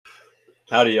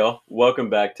Howdy, y'all. Welcome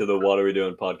back to the What Are We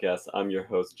Doing podcast. I'm your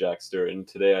host, Jack Stewart, and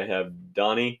today I have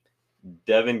Donnie,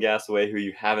 Devin Gassaway, who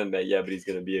you haven't met yet, but he's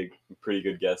going to be a pretty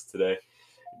good guest today.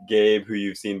 Gabe, who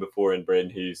you've seen before, and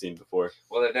Braden, who you've seen before.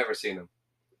 Well, they've never seen him.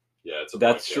 Yeah, it's a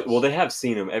That's podcast. true. Well, they have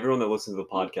seen him. Everyone that listens to the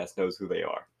podcast knows who they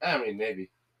are. I mean, maybe.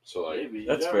 So like, Maybe.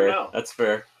 That's you fair. never know. That's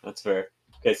fair. That's fair.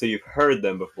 Okay, so you've heard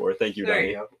them before. Thank you, There Donnie.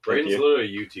 you go. Thank Braden's you.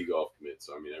 literally a UT golf commit,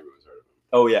 so I mean everyone's heard of him.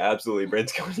 Oh yeah, absolutely.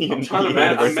 Braden's going to I'm trying to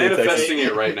I'm manifesting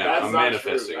it right now. That's I'm not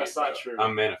manifesting true. it. That's not true.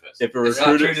 I'm manifesting. If a It's not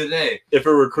true recruiter, today. if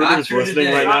a recruiter's Not true listening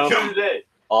today. right Not now, true today.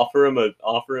 offer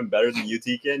him better than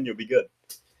UT can, you'll be good.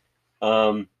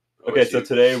 Okay, so OSU.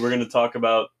 today we're gonna talk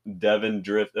about Devin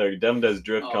drift. Devin does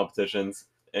drift Oh. competitions,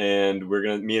 and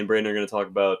me and Braden are gonna talk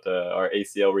about our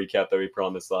ACL recap that we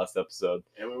promised last episode.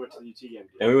 And we went to the UT game.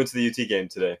 And we went to the UT game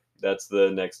today. That's the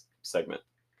next segment.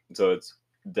 So it's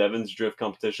Devin's drift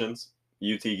competitions,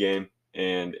 UT game,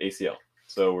 and ACL.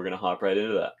 So we're gonna hop right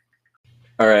into that.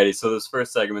 Alrighty, so this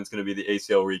first segment is gonna be the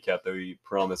ACL recap that we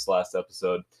promised last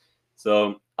episode.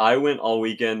 So I went all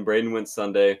weekend. Braden went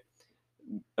Sunday.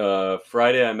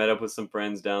 Friday, I met up with some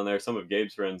friends down there. Some of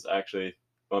Gabe's friends, actually.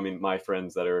 I mean, my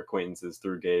friends that are acquaintances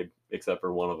through Gabe, except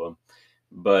for one of them.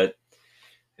 But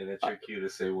And it's your cue to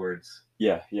say words.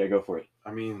 yeah, go for it.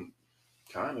 I mean,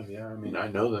 kind of. Yeah. I mean, I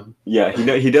know them. Yeah,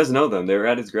 he does know them. They were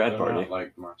at his grad They're party. not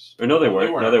like my. Or no, they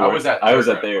weren't. No, they I weren't. was at. I was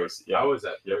their at grad theirs. party. Yeah. I was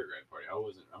at Yep. their grad party.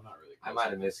 I'm not really. I close might to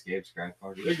have them. missed Gabe's grad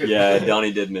party. Yeah,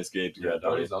 Donnie did miss Gabe's Yeah, grad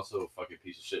party. Donnie's also a fucking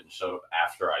piece of shit and showed up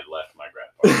after I left my grad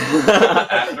party.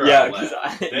 After yeah, I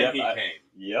left, then he came.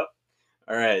 Yep.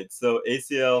 All right. So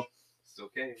ACL It's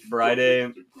okay.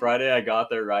 Friday I got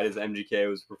there right as MGK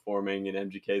was performing, and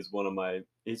MGK is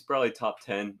he's probably top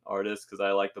 10 artists because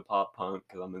I like the pop punk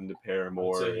because I'm into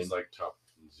Paramore. I'd say And, he's like top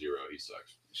 0. He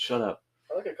sucks. shut up.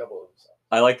 I like a couple of them.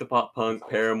 I like the pop punk,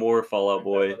 Paramore, Fall Out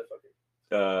Boy.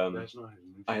 That's not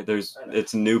his music.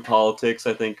 It's New Politics.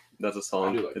 I think that's a song.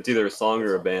 I do like It's that. either a song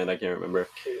or a band. I can't remember.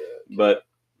 But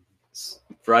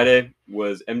Friday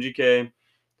was MGK,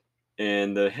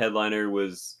 and the headliner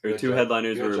was, or You two had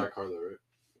headliners You had were. Jack Harlow, right?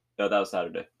 That was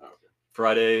Saturday. Oh, okay.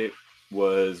 Friday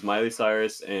was Miley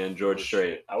Cyrus and George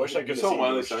Strait. I wish I You could saw see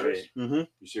Miley George Cyrus? Strait. Mm-hmm.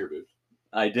 You see her boobs?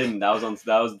 I didn't. That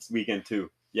was weekend 2.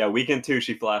 Yeah, weekend 2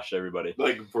 she flashed everybody.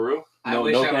 Like for real? I No,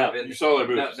 wish no I would cap. have been. You saw her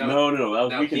boobs? No, that was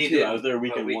No, weekend he 2. I didn't, was there But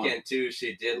weekend 1. weekend 2,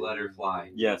 she did let her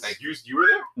fly. Yes. Like, You were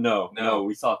there? No,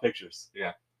 we saw pictures.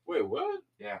 Wait, what?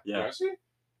 yeah. Yeah. Can I see?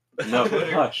 No,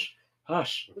 Twitter.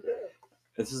 hush.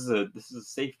 This is a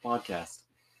safe podcast.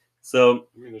 So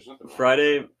I mean, there's nothing wrong.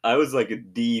 Friday, I was like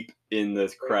deep in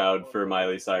this crowd for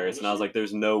Miley Cyrus, and I was like,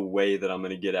 "There's no way that I'm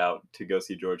gonna get out to go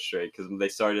see George Strait," because they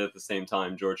started at the same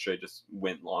time. George Strait just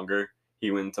went longer.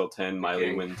 He went until 10. Miley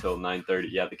King. went until 9:30.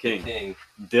 Yeah, the King. Thing.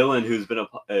 Dylan, who's been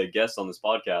a guest on this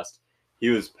podcast, he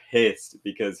was pissed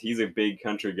because he's a big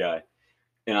country guy,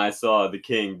 and I saw the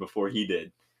King before he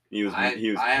did. He was I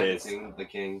haven't pissed. seen the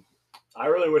King. I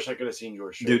really wish I could have seen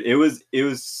George Strait. Dude, it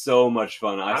was so much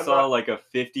fun. I I'm saw not- like a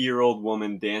 50-year-old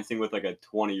woman dancing with like a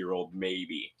 20-year-old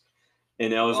maybe.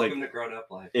 And I was Welcome like, to grown up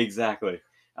life. exactly.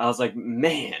 I was like,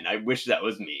 man, I wish that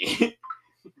was me.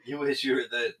 You wish you were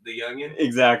the youngin.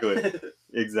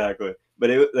 exactly. But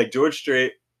it like George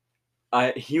Strait,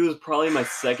 he was probably my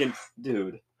second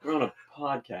dude. We're on a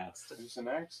podcast. Is this an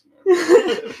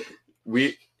accident?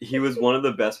 He was one of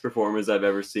the best performers I've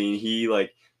ever seen. He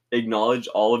like acknowledged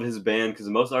all of his band because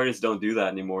most artists don't do that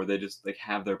anymore. They just like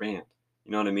have their band.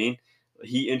 You know what I mean?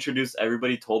 He introduced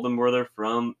everybody, told them where they're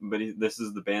from, but this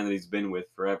is the band that he's been with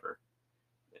forever.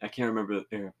 I can't remember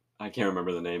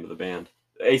the name of the band.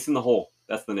 Ace in the Hole.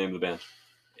 That's the name of the band.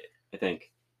 I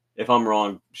think. If I'm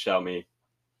wrong, shout me.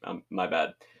 My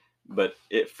bad. But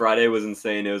Friday was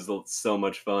insane. It was so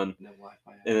much fun. No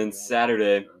Wi-Fi. And then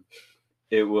Saturday,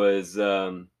 it was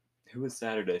who was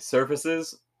Saturday?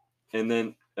 Surfaces, and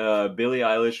then Billie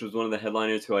Eilish was one of the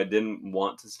headliners who I didn't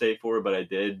want to stay for, but I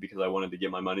did because I wanted to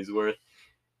get my money's worth.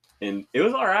 And it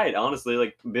was all right, honestly.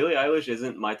 Like Billie Eilish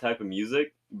isn't my type of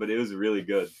music, but it was really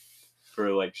good.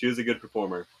 She was a good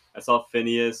performer. I saw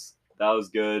Phineas. That was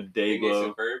good.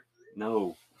 Dayglow.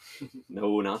 No,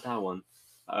 not that one.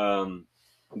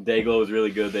 Dayglow was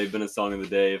really good. They've been a song of the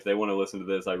day. If they want to listen to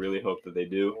this, I really hope that they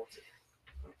do.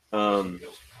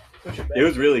 It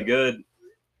was really good.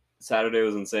 Saturday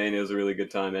was insane. It was a really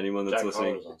good time. Anyone that's Jack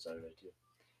listening. Harlow's on Saturday too.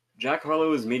 Jack Harlow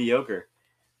was mediocre.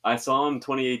 I saw him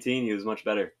 2018. He was much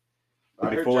better. I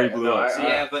heard Before he Jack- blew no, up. I-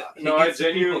 Yeah, but he no, I gets the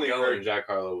people genuinely going. heard Jack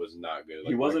Harlow was not good.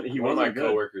 He wasn't- he one of my wasn't good.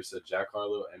 coworkers said Jack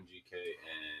Harlow, MGK,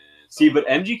 and See, but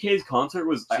MGK's concert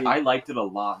was, See- I liked it a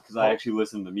lot because I Oh. actually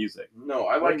listened to music. no,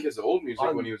 I like his old music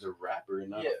on- when he was a rapper and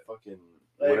not Yeah. a fucking.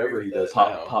 whatever he does Pop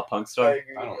now. Pop Punk I Star.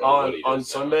 agree. I don't know. what he On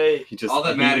does now. Sunday, He just All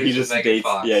that he matters just is Megan dates.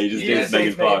 Fox. Yeah, he just Yeah, dates Megan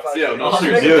Megan Fox. Fox. Yeah, Yeah, no, Megan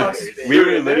seriously. Fox is big. We were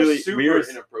They're literally- super we were-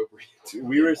 inappropriate.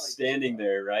 We were standing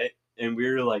there, right? And we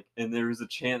were like, and there was a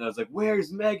chant. I was like,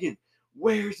 "Where's Megan?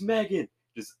 Where's Megan?"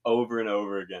 Just over and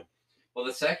over again. Well,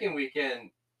 the second weekend,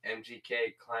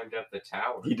 MGK climbed up the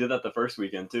tower. He did that the first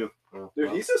weekend too.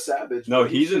 Dude, he's a savage. No, bro.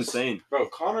 he's just- insane. Bro,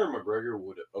 Conor McGregor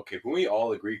would. Okay, can we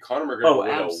all agree? Conor McGregor Oh, would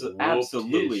have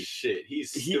absolutely. his shit.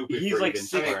 He's He- stupid. he's for like even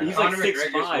six- trying. he's like Conor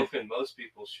 6'5". McGregor's whooping most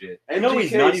people's shit. No,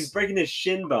 he's not. MGK's He's breaking his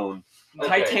shin bone. Okay.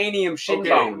 Titanium shin Okay,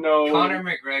 bone. no. Conor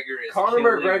McGregor is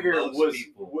Conor killing McGregor most was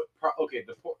people. okay.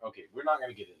 Okay, we're not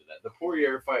gonna get into that. The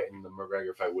Poirier fight and the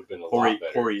McGregor fight would have been a Poirier. lot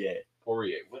better.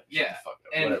 Poirier. What? Yeah, Shut the fuck up.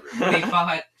 and Whatever. when he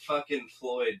fought fucking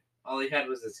Floyd, all he had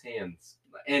was his hands.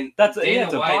 And That's a, Dana yeah,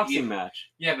 it's a White boxing even- match.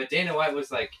 Yeah, but Dana White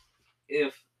was like,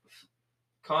 if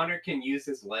Conor can use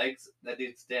his legs, that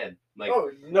dude's dead. Like,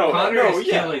 Oh No, Conor no, is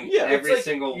yeah, killing yeah. every it's like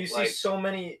single you see like. so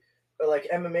many like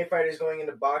MMA fighters going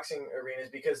into boxing arenas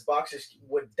because boxers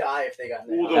would die if they got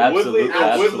in Well, there. the Absolutely, Woodley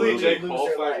absolutely. Jake Lose Paul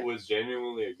their fight life. was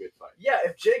genuinely a good fight. Yeah,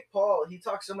 if Jake Paul, he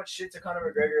talks so much shit to Conor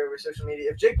McGregor over social media.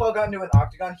 If Jake Paul got into an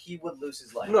octagon, he would lose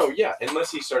his life. No, yeah,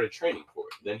 unless he started training for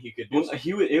it, then he could do. Well, something.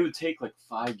 he would. It would take like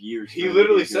 5 years. He for him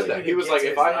literally to do said it. that. He was Get like, to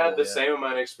if his I had level, the yeah. same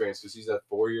amount of experience, because he's had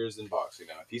 4 years in boxing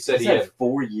now. If he said He's he had had,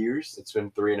 4 years. it's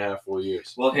been 3.5, 4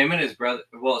 years. Well, him and his brother.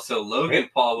 Well, so Logan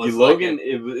Paul was Logan,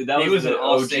 like that he was was an the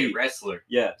all-state OG. wresler,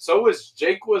 Yeah. So was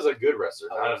Jake was a good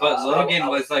wrestler. I don't but know. Logan I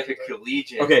was was like a thinking-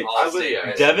 collegiate Okay, all-state yeah,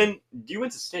 wrestler. Devin, you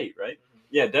went to state, right?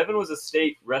 Yeah, Devin was a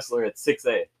state wrestler at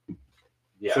 6A.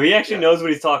 Yeah, So he actually yeah. knows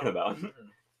what he's talking about.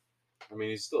 I mean,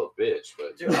 he's still a bitch,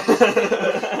 but Dude,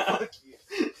 fuck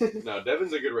you. no,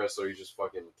 Devin's a good wrestler. He just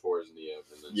fucking tore his knee up.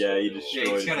 And then Yeah, he started just Yeah,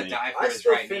 doing- he's gonna me. die for I his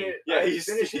still right knee. finished. Yeah, I he's-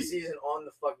 finished the season on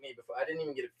the fuck knee before. I didn't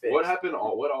even get it fixed. What happened?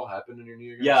 What all happened in your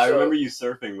knee again? Yeah, I So- remember you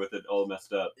surfing with it all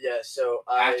messed up. Yeah, so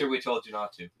I After we told you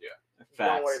not to.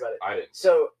 don't worry Facts. about it. I didn't.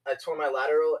 So I tore my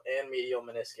lateral and medial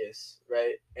meniscus,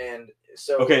 right? And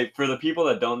so Okay, for the people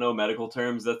that don't know medical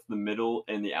terms, that's the middle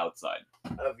and the outside.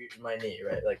 of my knee,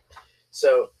 right? Like,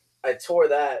 so I tore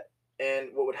that,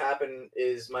 and what would happen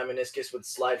is my meniscus would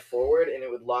slide forward, and it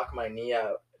would lock my knee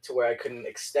out to where I couldn't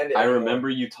extend it. I anymore. remember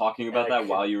you talking about And I that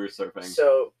while you were surfing.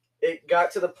 So it got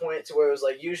to the point to where it was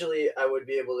like usually I would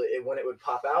be able to when it would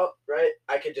pop out, right?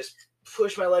 I could just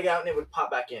push my leg out and it would pop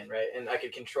back in, right? And I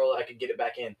could control it. I could get it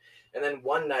back in. And then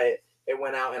one night it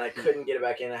went out and I couldn't get it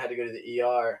back in. I had to go to the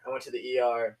ER. I went to the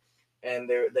ER and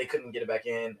they couldn't get it back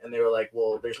in. And they were like,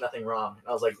 "Well, there's nothing wrong." And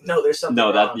I was like, "No, there's something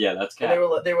No, wrong." that's And cap.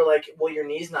 they were like, "Well, your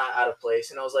knee's not out of place."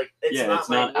 And I was like, "It's Yeah, not it's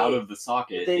my not out knee." of the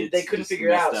socket. They It's couldn't just figure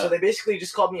it out. messed So up. they basically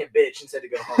just called me a bitch and said to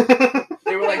go home.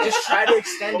 They were like, "Just try to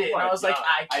extend Oh it." And my I was like, God.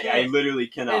 "I can't." I literally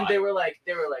cannot. And they were like,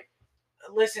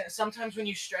 listen, sometimes when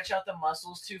you stretch out the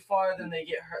muscles too far, then they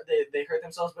get hurt. They hurt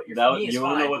themselves, but your knee is you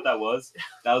want to fine. know what that was?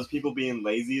 That was people being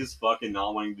lazy as fuck and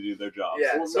not wanting to do their jobs.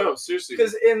 Yeah. Well, so- no, seriously.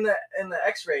 Because in the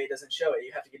X-ray, it doesn't show it.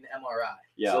 You have to get an MRI.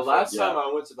 Yeah. So last yeah. time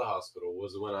I went to the hospital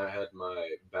was when I had my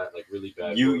really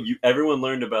bad. wound. You everyone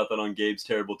learned about that on Gabe's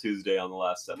Terrible Tuesday on the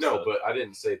last episode. No, but I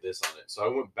didn't say this on it. So I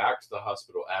went back to the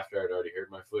hospital after I'd already hurt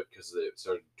my foot because it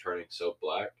started turning so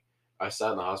black. I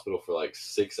sat in the hospital for like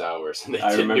 6 hours and they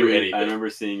I didn't remember do anything. I remember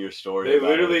seeing your story. They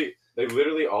about it.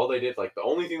 literally all they did, like the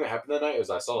only thing that happened that night was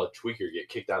I saw a tweaker get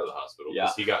kicked out of the hospital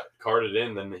because he got carted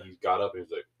in. Then he got up and he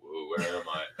was like, "Whoa, where am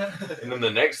I?" And then the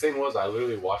next thing was I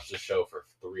literally watched the show for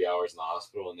 3 hours in the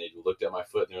hospital, and they looked at my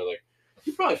foot and they were like,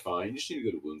 "You're probably fine. You just need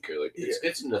to go to wound care. Like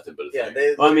it's nothing but a Yeah,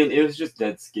 thing." Well, I mean, it was just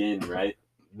dead skin, right?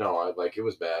 No, it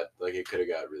was bad. Like it could have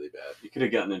got really bad. You could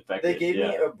have gotten infected. They gave yeah.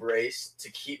 me a brace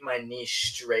to keep my knee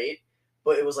straight,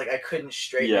 but it was like I couldn't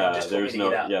straighten it. Yeah, and just told me there's to no.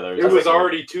 get out. Yeah, there It was. was like-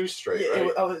 already too straight, Yeah,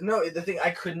 right? no, the thing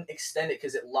I couldn't extend it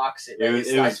because it locks it. It Right? was-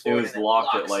 it slides was- it forward was and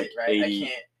locked at, locks like, it, right? 80 I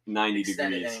can't. 90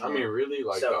 extend it degrees. anymore. I mean, really,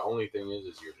 like So- the only thing is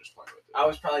you're just playing with it. I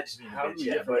was probably just being a How bitch, do you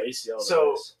yeah, get from but ACL? to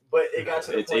so, this? but it got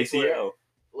to the It's point where, ACL.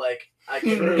 like I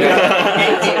he couldn't.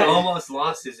 almost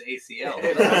lost his ACL.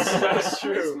 That's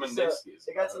true. So, Meniscus,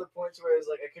 it got to the point where it was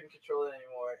like I couldn't control it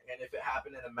anymore, and if it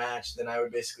happened in a match, then I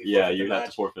would basically Yeah, forfeit the you'd have match.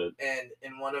 to forfeit. And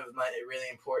in one of my really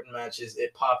important matches,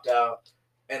 it popped out,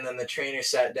 and then the trainer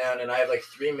sat down, and I had like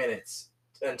 3 minutes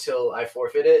until I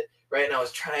forfeit it. Right, and I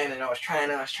was trying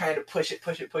to push it,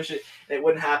 and it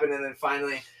wouldn't happen. And then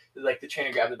finally, like the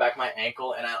trainer grabbed the back of my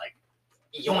ankle, and I like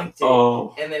yoinked it,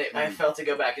 Oh, and then I felt it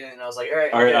go back in, and I was like, all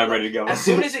right, all right, okay, I'm like, ready to go. As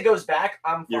soon as it goes back,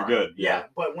 I'm fine. You're good, yeah.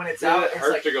 But when it's Does out, it it's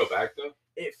hurt like to go back though?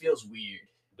 it feels weird.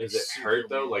 Does It's it hurt super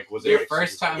though? weird. Like was Your it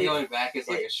first time It- going back is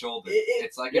like it- a shoulder. it-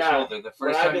 It's like yeah. a shoulder. The first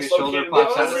When I time your shoulder dislocated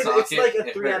pops my out of the shoulder, socket, It's like a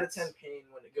it 3 out of hurts. 10 pain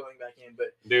when it going back in, but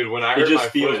Dude, when I It hurt just my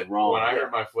feels foot, wrong. when I Yeah.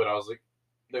 hurt my foot, I was like,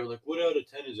 they were like, what out of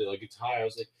 10 is it? Like, it's high. I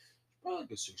was like, probably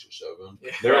like a 6 or 7.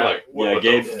 Yeah. They were Yeah. like, Yeah, what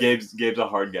Gabe's, the- Gabe's a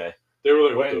hard guy. They were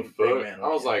like, what When the big fuck? man I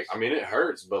was like, orgasms. I mean, it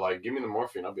hurts, but like, give me the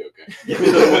morphine, I'll be okay. Give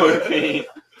me the morphine.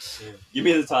 Give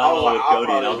me the I was Tylenol like, with I'll codeine.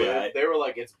 I'll probably be live. alright. They were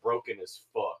like, it's broken as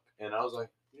fuck. And I was like,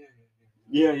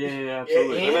 yeah. Yeah,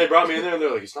 absolutely. And they brought me in there and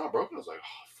they're like, it's not broken. I was like,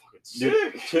 oh, fucking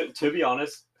sick. Dude, to be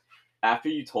honest, after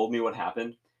you told me what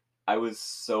happened, I was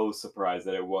so surprised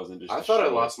that it wasn't just. I a thought I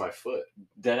show. lost my foot.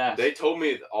 Dead ass. They told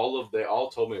me they all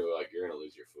told me, like, you're gonna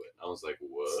lose your foot. I was like,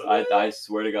 what? I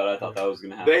swear to God, I thought that was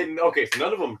gonna happen. Okay, so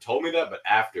none of them told me that, but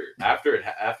after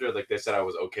like they said I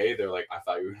was okay, they're like, I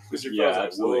thought you were gonna lose your foot. Yeah, I was like,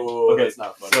 absolutely. whoa, Okay, that's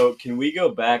not funny. So can we go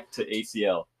back to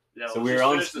ACL? Yeah, So let's we're just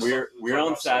on- finish this we're talk on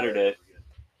about Saturday.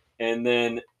 And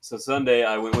then so Sunday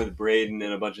I went with Braden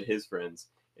and a bunch of his friends,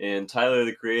 and Tyler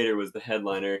the Creator was the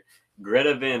headliner.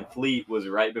 Greta Van Fleet was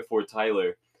right before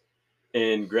Tyler,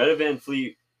 and Greta Van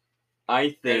Fleet,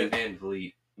 I Greta think Van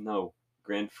Vliet. no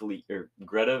Grand Fleet or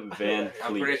Greta Van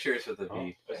I'm Fleet. pretty sure it's with a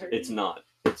V. It's not.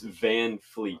 It's Van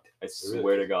Fleet. I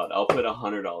swear to God. I'll put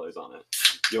 $100 on it.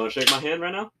 You want to shake my hand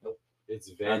right now? It's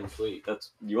Van Fleet.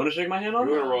 That's. You want to shake my hand You on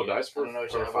want it? to roll dice I for don't know, I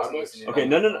 $5? wasn't listening. Okay,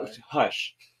 no.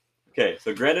 Hush. Okay,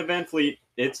 so Greta Van Fleet.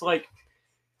 It's like.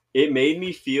 It made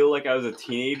me feel like I was a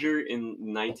teenager in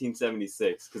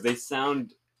 1976 because they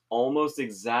sound almost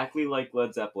exactly like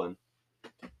Led Zeppelin.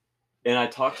 And I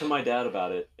talked to my dad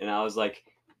about it, and I was like,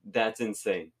 "That's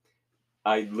insane."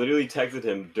 I literally texted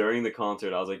him during the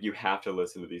concert. I was like, "You have to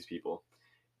listen to these people,"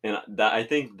 and I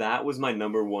think that was my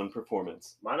number one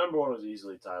performance. My number one was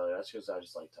easily Tyler. That's because I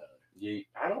just like Tyler. Yeah,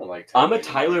 I don't like. I'm a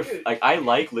Tyler. Tyler. Like I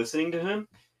like listening to him,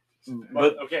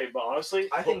 but But honestly,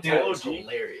 I think Polo Tyler's G,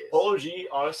 hilarious. Polo G,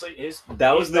 honestly,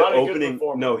 that was he's the not a good opening.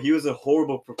 performer. No, he was a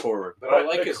horrible performer. But I But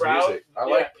like the his crowd- music. I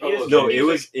yeah, like he is Polo's No, good it music.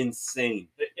 was insane.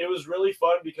 it was really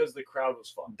fun because the crowd was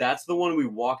fun. That's the one we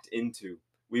walked into.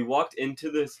 We walked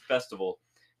into this festival,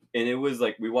 and it was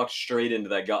like we walked straight into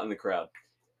that, got in the crowd.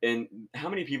 And how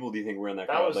many people do you think were in that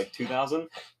That crowd? was- Like 2,000?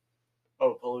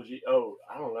 Oh, Polo G. Oh,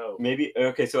 I don't know. Maybe.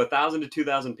 Okay, so 1,000 to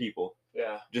 2,000 people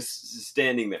Yeah. just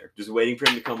standing there, just waiting for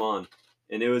him to come on.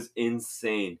 And it was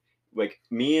insane. Like,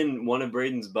 me and one of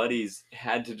Braden's buddies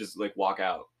had to just, like, walk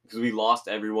out. Because we lost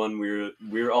everyone. We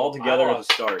were all I together at the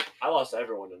lost. start. I lost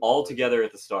everyone. All together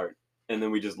at the start. And then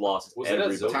we just lost Was it at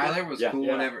everybody. Zilker? Tyler was Yeah. cool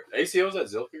Yeah. whenever. ACL's at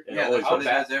Zilker. Yeah, Yeah, always that's how what it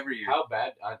bad- does every year. How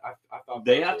bad? I thought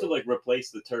They that have was to, a- like, replace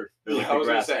the turf. Or, like, I the was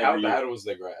gonna grass say, how every bad year. was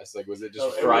the grass? Like, was it just No,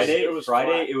 it was- Friday, it was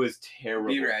Friday, flat. it was terrible.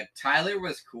 B-Rad. Tyler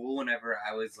was cool whenever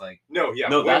I was like. No, yeah.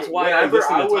 No, that's why I whenever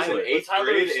listened to I was Tyler. in 8th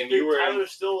grade and you were in,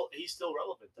 Tyler's he's still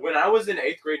relevant. though. when I was in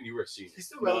 8th grade and you were a senior. He's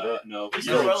still relevant. No, He's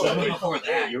you were still in relevant. seventh. Before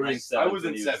that, You were in like, seventh. I was in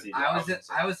and he a seventh. senior.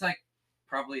 I was like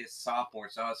probably a sophomore,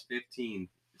 so I was 15.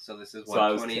 So this is So what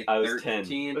I was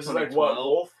 2013, This is like what 2012?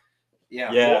 Wolf.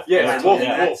 Yeah. Yeah, Yeah, And Wolf,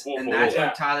 that's, Wolf, and Wolf, that's Wolf.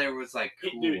 when Tyler was like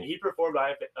cool. He performed.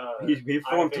 he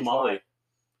performed IFHY. Tamale.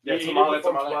 Yeah, He Tamale, did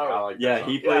perform Tamale. I like that Yeah, song.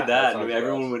 he played Yeah, that, sounds and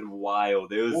everyone gross. went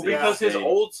wild. It was Well, because his insane.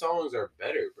 old songs are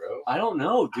better, bro. I don't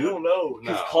know, I dude. don't know.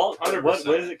 No. What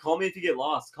 100%. is it? Call Me If You Get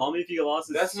Lost. Call Me If You Get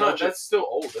Lost is That's not. such a- That's still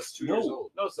old. That's 2 years No.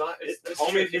 old. No, it's not. It's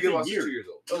Call Me If You it's Get a Lost is year. 2 years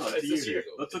old. No, No, it's it's a this year. year.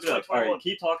 Let's look It's it up. All right, 2021.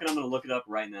 keep talking. I'm gonna look it up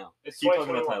right now. It's Keep talking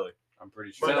about 2021. Tyler. I'm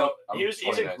pretty But sure. no, I'm he's a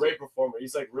 29. great performer.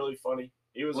 He's like really funny.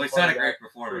 He was. Well, a he's not funny a guy. great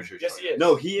performer. Pretty sure he's Yes, he 29. is.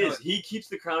 No, he No, is. He keeps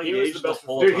the crowd he was engaged the the best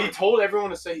whole Dude, time. he told everyone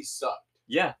to say he sucked.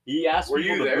 Yeah, he asked Were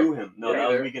people you to there? boo him. No, Were that you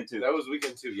was there? weekend 2. That was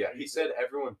weekend 2. Yeah, he said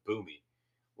everyone boo me,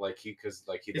 like he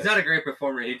He's not a great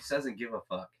performer. He just doesn't give a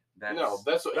fuck. That's, No,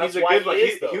 that's what That's he's a why good. Like he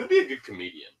is, he though. would be a good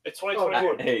comedian. It's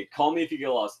 2021. Hey, Call Me If You Get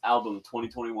Lost album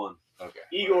 2021. Okay.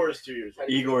 Igor is 2 years old.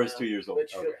 Igor is 2 years old.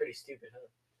 Which feel Okay. pretty stupid, huh?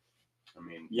 I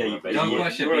mean, Yeah, you you- wanna bet- don't you-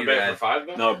 question You want to bet B-Rad. for 5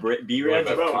 though? No,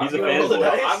 B-Rad's Bro, he's a I'm fan roll of the the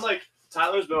dice. dice. I'm like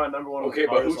Tyler's been my number one. Okay,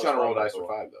 but who's artist trying to roll so far, dice so for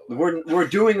far. 5 though? We're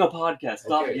doing a podcast.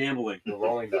 Stop Okay. gambling. We're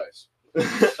rolling dice.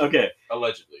 Okay.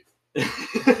 Allegedly.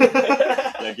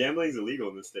 Yeah, gambling's illegal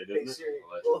in this state, Big isn't it? serious.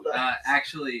 Allegedly. Well done.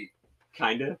 actually,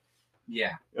 Kinda.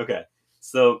 yeah. Okay.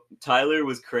 So Tyler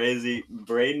was crazy.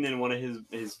 Braden and one of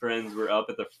his friends were up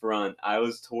at the front. I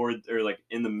was toward or like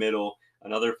in the middle.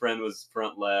 Another friend was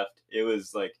front left. It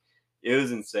was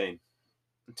insane.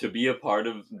 To be a part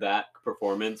of that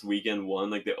performance weekend 1,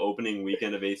 like the opening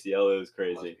weekend of ACL, it was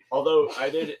crazy. Although I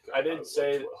did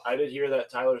hear that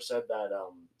Tyler said that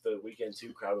the weekend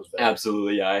 2 crowd was better.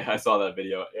 Absolutely, yeah. I saw that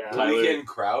video. Yeah. The Tyler, weekend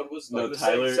crowd was No, like, The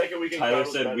Tyler- second weekend Tyler crowd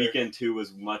was said better. weekend 2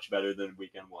 was much better than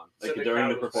weekend 1. Said Like the during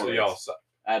the crowd was- so performance. y'all suck.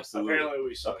 Absolutely. Apparently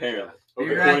we suck. Apparently. Okay.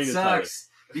 B-Rad according to Tyler. sucks.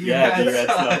 Yeah, B-Rad B-Rad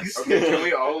sucks. Okay, can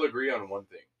we all agree on one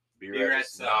thing? B-Rad B-Rad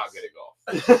is not sucks. good at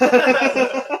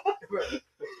golf.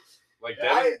 Like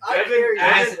I Devin, carry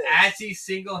As, Devin. as he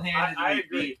single-handedly I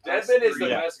agree. beat us Devin is the three.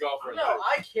 Yeah. best golfer in No, life.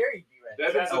 I carried you.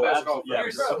 Devin's the Oh, best absolutely. golfer. Yeah.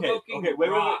 You're Okay. smoking Okay. Wait.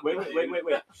 rock, Wait.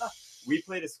 We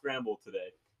played a scramble today,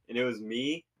 and it was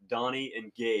me, Donnie,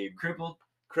 and Gabe. Crippled.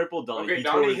 Crippled Donnie. Okay, He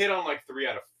Donnie tore- hit on like 3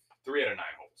 out of 9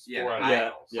 holes. Yeah, 4 out of yeah,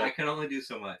 9 holes. yeah. I can only do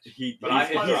so much. But I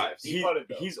hit he's, drives. He putted,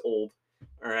 though. he's old.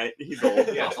 All right, he's old.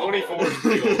 Yeah, 24 is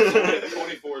pretty old.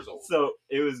 24 is old. So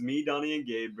it was me, Donnie, and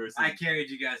Gabe versus. I carried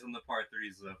you guys on the par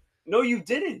threes though. No, you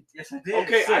didn't. Yes, I did.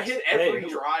 Okay, I Six. hit every Hey,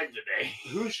 drive today.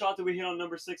 Whose shot did we hit on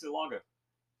number 6 at Laga?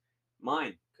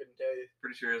 Mine. Couldn't tell you.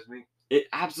 Pretty sure it was me. It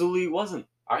absolutely wasn't.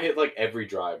 I hit like every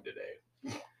drive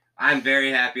today. I'm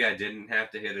very happy I didn't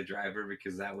have to hit a driver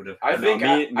because that would have. I No, think me,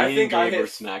 I me think and I Gabe were hit.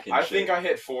 smacking. I shit. think I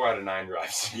hit 4 out of 9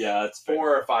 drives. Yeah, that's fair.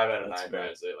 4 or 5 out of That's 9 fair.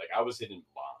 drives. Like I was hitting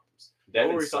bombs. What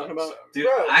Devin were we talking sucks, about? so. Dude,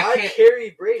 Bro, I I can't. carry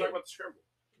Talk Braden. about the scramble.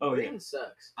 Oh yeah. Braden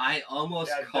sucks. I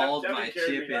almost Yeah, called Devin my carried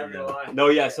chip me, not in gonna though. lie. No,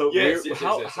 yeah. So Yes, we're, yes,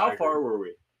 how yes, I how agree. far were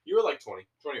we? You were like 20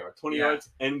 yards. 20 Yeah. yards,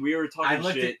 and we were talking I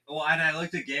looked shit. and I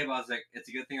looked at Gabe. I was like, "It's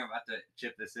a good thing I'm about to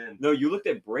chip this in." No, you looked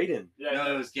at Braden. Yeah,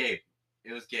 No, it was Gabe.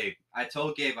 It was Gabe. I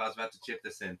told Gabe I was about to chip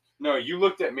this in. No, you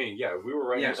looked at me. Yeah, we were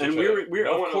right Yeah, next to And each we other. were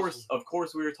No of one course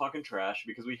else- we were talking trash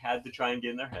because we had to try and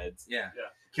get in their heads. Yeah. Yeah.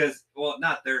 Because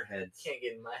not their heads. Can't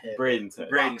get in my head. Braden's head.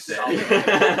 Braden said.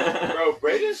 Bro,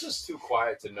 Braden's just too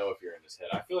quiet to know if you're in his head.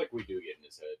 I feel like we do get in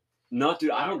his head. No,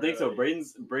 dude, I Not don't think so. really.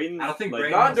 Braden's I don't think like,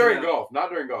 Braden Not has during enough- golf. Not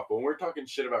during golf. But when we're talking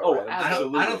shit about Oh, random I stuff-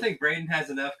 absolutely. don't think Braden has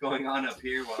enough going on up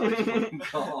here while he's playing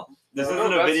golf. This No,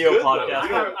 isn't a that's video good, though.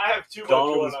 podcast. I have too much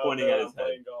Donald going was on pointing though at when his I'm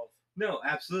playing golf. No,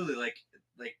 absolutely. Like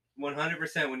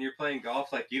 100% when you're playing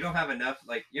golf, like you don't have enough.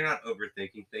 Like you're not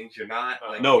overthinking things. You're not.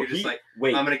 Like, No, you're just he like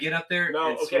wait. I'm gonna get up there. No,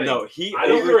 and okay. swing. No, he I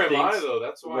don't- Neither am I overthinks. though.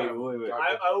 That's why. Wait.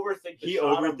 I overthink the He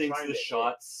shot I'm overthinks trying the to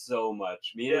shot so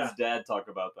much. Me and Yeah. his dad talk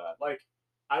about that. Like,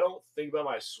 I don't think about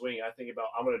my swing. I think about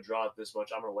I'm gonna draw it this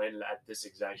much. I'm gonna land it at this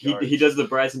exact He yard. does the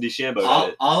Bryson DeChambeau All,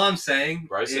 shit. all I'm saying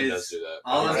Bryson is does do that.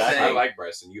 all I'm I saying- like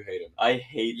Bryson. You hate him. I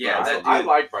hate Yeah, Bryson. that I dude-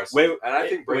 like Bryson. Wait, and I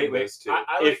think Braden wait. does too.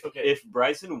 I like, if okay. if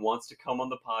Bryson wants to come on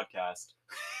the podcast,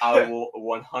 I will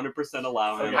 100%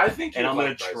 allow him. Okay. I think And you'd I'm gonna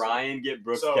like Bryson. try and get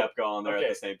Brooks So, Koepka on there at okay,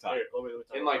 the same time. Here, let me talk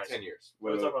in about like Bryson. 10 years. Let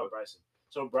me Wait, talk wait, about Bryson.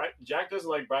 So Jack doesn't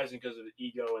like Bryson because of the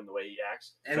ego and the way he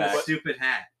acts. and Fact. the stupid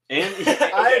hat. And he,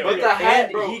 I But agree. the hat,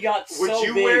 and bro. he got Would so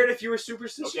you big. wear it if you were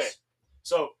superstitious? Okay,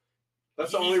 so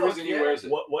That's the He only fuck reason he yeah. wears it.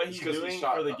 what It's he's 'cause he doing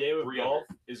shot for the game of 300. golf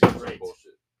is That's great.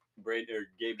 bullshit. Braden or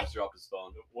Gabe just dropped his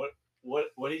phone.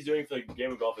 What he's doing for the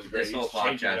game of golf is great. This whole He's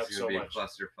changing it podcast up is so gonna be a much.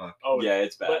 clusterfuck. Oh Yeah,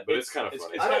 it's bad. But it's kind of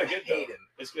funny. It's I kind don't of good hate though. him.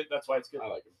 It's good. That's why it's good. I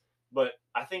like him. But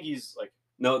I think he's like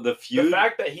No, the the feud.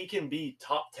 fact that he can be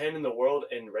top 10 in the world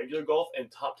in regular golf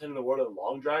and top 10 in the world in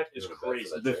long drive is You're the best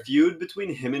crazy. at The feud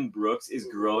between him and Brooks is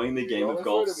growing the game of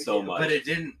golf so much. But it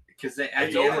didn't because at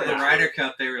It's the end over of the now. Ryder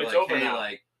Cup they were It's like, over hey, now.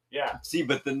 like Yeah, See,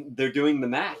 but then they're doing the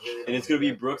match, and it's gonna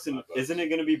be Brooks and isn't it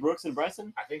gonna be Brooks and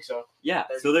Bryson? I think so. Yeah,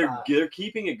 so they're 35.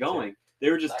 keeping it going. They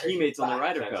were just teammates on the 35.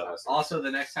 Ryder Cup. Fantastic. also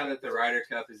the next time that the Ryder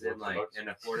Cup is in like $4. an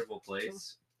affordable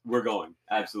place. We're going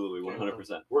absolutely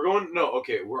 100%. We're going. No,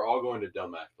 okay. We're all going to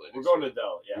dumb match play. We're next going year. to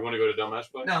Dell. Yeah. You want to go to dumb match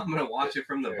play? No, I'm gonna watch it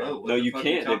from the boat. What No, the you fuck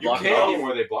can't. They talking You block it can't off. about?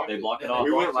 anymore. They blocked They it. block it Yeah, off.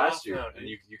 We went blocked it last off year, now, and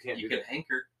dude. you can't You do can that.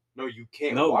 anchor. No, you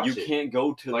can't. No, watch you it. can't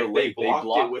go to Like, the they lake. They blocked it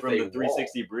blocked with from a the wall.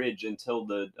 360 bridge until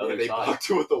the Yeah, other they side. blocked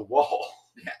it with a wall.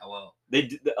 Yeah, well, They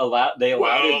allowed it.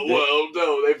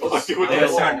 No, they blocked it with They a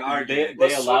Let's wall. start an they, argument. they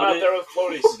Let's swim allowed out it. there with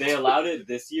floaties. They allowed it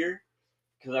this year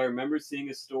because I remember seeing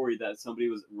a story that somebody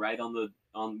was right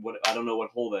on what I don't know what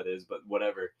hole that is, but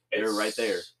whatever. They were right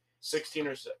there 16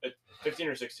 or 15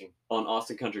 or 16. on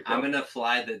Austin Country Club. I'm gonna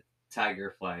fly the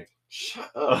tiger flag.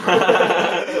 Shut up.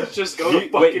 Let's just go to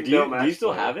fucking do you dumb match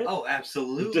still play. have it? Oh,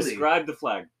 absolutely. Describe the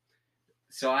flag.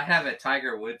 So I have a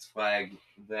Tiger Woods flag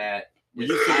that is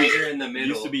Used to be- Tiger in the middle,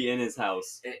 Used to be in his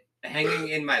house. hanging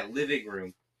in my living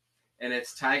room, and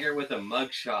it's Tiger with a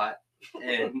mugshot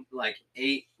and like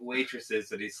 8 waitresses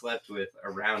that he slept with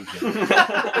around him.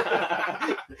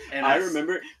 And I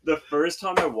remember the first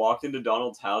time I walked into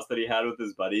Donald's house that he had with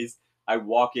his buddies. I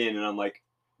walk in and I'm like,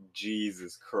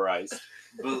 Jesus Christ.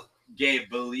 Gabe,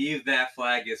 believe that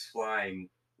flag is flying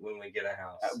when we get a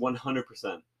house.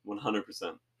 100%.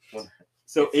 100%.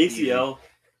 So It's ACL,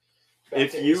 Back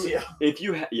if to you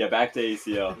ACL. yeah, back to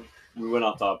ACL. We went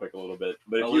off topic a little bit,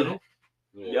 but if A you little?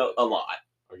 yeah, a lot.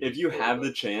 Are If you have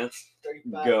the chance,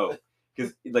 35. go.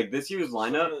 Because like this year's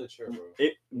lineup,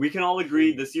 we can all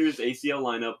agree this year's ACL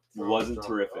lineup wasn't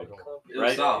terrific. It was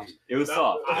right? soft. It was No,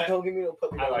 soft. Don't give me no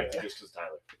puppy I dog. liked it just because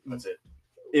Tyler. That's it.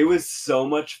 It was so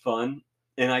much fun,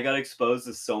 and I got exposed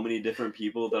to so many different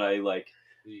people that I like.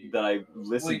 that I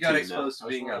listen Well, you got to exposed to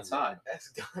being outside,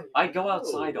 That's done. now. I go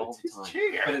outside all the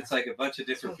time. but it's like a bunch of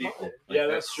different people. Like, Yeah,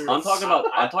 that's true. I'm talking about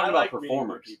I about like meeting new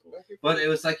performers. people. But it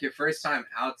was like your first time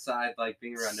outside, like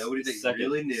being around nobody that you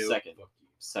really knew.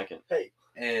 Second.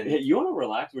 And Hey, you want to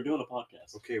relax? We're doing a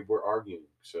podcast. Okay, we're arguing,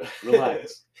 so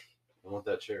Relax. I want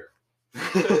that chair.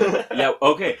 Yeah.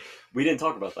 Okay. We didn't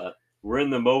talk about that. We're in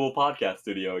the mobile podcast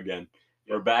studio again.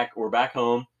 We're back. We're back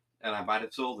home. and I might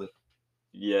have sold it.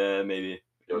 Yeah, maybe.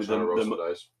 Yo, The- trying to roll the some mo-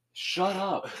 dice. Shut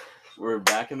up. We're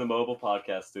back in the mobile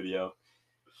podcast studio.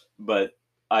 But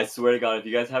I swear to God, if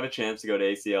you guys have a chance to go to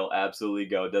ACL, absolutely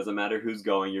go. It doesn't matter who's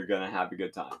going, you're gonna have a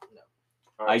good time.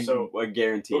 All right, so I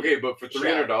guarantee. Okay, it. but for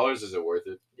 $300, is it worth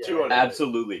it? Yeah. 200.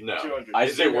 Absolutely. No. 200.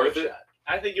 Is it worth it?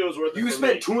 I think it was worth it. You for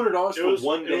spent me. $200 It for was,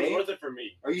 one It was day? worth it for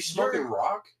me. Are you smoking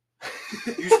rock?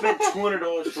 You spent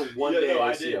 $200 for one day no, at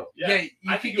I did. ACL. Yeah, you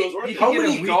I could think get, it was worth you it. could How get a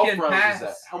many golf weekend rounds pass. is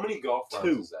that? How many golf rounds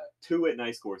Two. is that? 2 at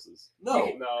nice courses.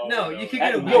 No. No, you could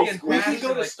get At a no, weekend we pass can go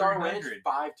for to like Star Ranch 300.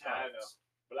 5 I know. times.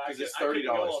 But I Because could- it's I couldn't $30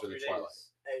 go all for the 3 Twilight. days.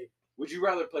 Hey, Would you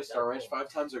rather play Star Ranch cool. 5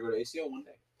 times or go to ACL one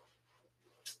day?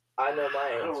 I know my I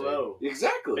answer. don't know. It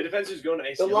Exactly. depends who's going to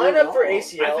The ACL. lineup for wrong.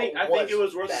 ACL. I think it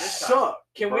was worth it bad. this time. Suck.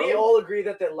 Can bro. we all agree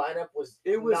that that lineup was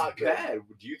It was not good? bad.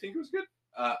 Do you think it was good?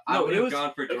 I No, would it have was-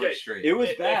 gone for George okay, Strait. It was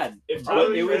If- bad. if But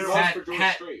Tyler it was. Freeman- had- for George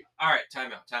had- Strait. All right,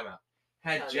 time out.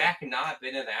 Had I know. Jack not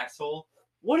been an asshole,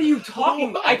 What are you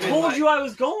talking about? I I've been told like- you I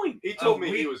was going. He told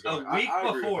me he was a going. week I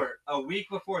agree with before, a week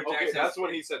before him. Jack Okay, says, that's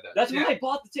when he said that. That's when Yeah. I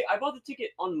bought the ticket. I bought the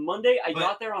ticket on Monday. I But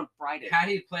got there on Friday. had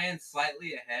he planned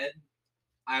slightly ahead,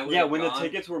 I would Yeah, have when the gone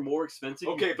tickets were more expensive.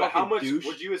 you Okay, but how fucking much douche.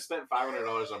 would you have spent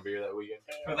 $500 on beer that weekend?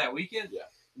 for that weekend. Yeah.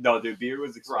 No, dude, beer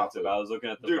was expensive. Probably. I was looking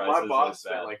at the Dude, prices. my boss it was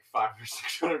spent bad. like $500 or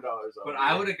 $600 on But beer.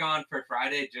 I would have gone for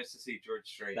Friday just to see George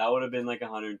Strait. That would have been like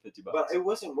 $150. But it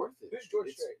wasn't worth it. Who's George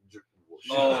It's- Strait?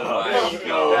 Oh my He's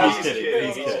God. kidding.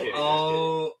 He's kidding.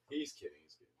 Oh, He's kidding.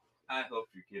 He's kidding. I hope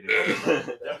you're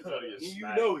kidding. Definitely a You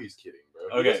smack. know he's kidding,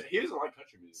 bro. Okay. He doesn't like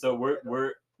country music. So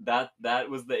we're that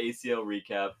was the ACL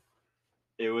recap.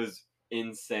 It was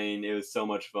insane. It was so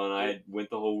much fun. I went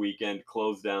the whole weekend,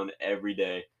 closed down every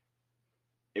day.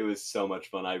 It was so much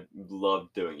fun. I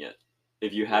loved doing it.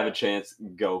 If you have Yeah. a chance,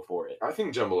 go for it. I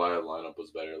think Jambalaya lineup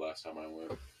was better last time I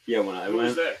went. Yeah, when I Who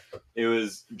was went, there? it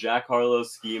was Jack Harlow,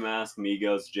 Ski Mask,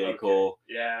 Migos, J. Okay. Cole.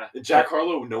 Yeah. Jack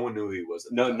Harlow, no one knew who he was.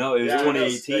 At the No, time. no, it was Yeah,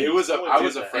 2018. It was a. I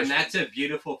was a And freshman. And that's a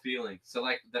beautiful feeling. So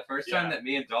like the first time Yeah. that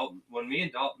me and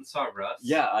Dalton saw Russ.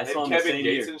 Yeah, I And saw him the Kevin same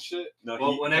Gates year. and shit. No,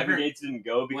 Well, whenever- Kevin Gates didn't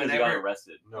go because he got whenever-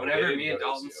 arrested. No, they Whenever didn't me and go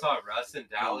to Dalton ACL. saw Russ in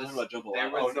No, I'm Dallas, talking about Jambalaya.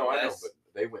 there Oh was no, I know, less- but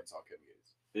they went and saw Kevin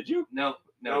Gates. Did you? no,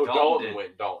 No, Dalton Dalton did.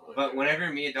 went. Dalton went. But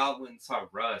whenever me and Dalton went and saw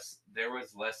Russ, there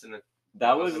was less than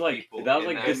That was Wasn't like people that was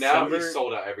in like that. and now December. he's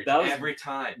sold out every that time. was- every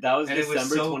time. That was And it December was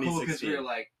so cool 2016. because we were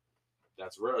like,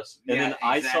 That's Russ. And yeah, then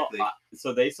I exactly. saw,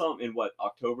 so they saw him in what,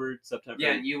 October, September?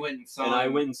 Yeah, and you went and saw and I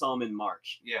him. went and saw him in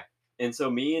March. Yeah. And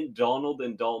so me and Donald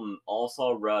and Dalton all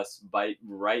saw Russ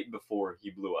right before he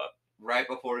blew up. right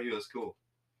before he was cool.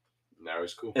 Now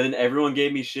he's cool. And then everyone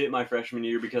gave me shit my freshman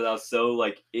year because I was so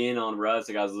like in on Russ,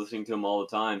 like I was listening to him all the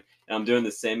time. And I'm doing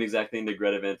the same exact thing to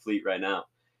Greta Van Fleet right now.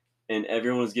 And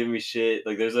everyone was giving me shit.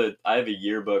 Like I have a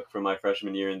yearbook from my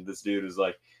freshman year, and this dude was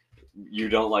like, "You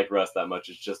don't like Russ that much.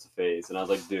 It's just a phase." And I was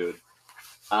like, "Dude,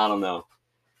 I don't know."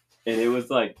 And it was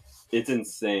like, it's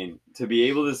insane to be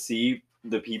able to see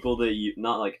the people that you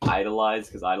not like idolize,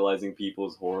 because idolizing people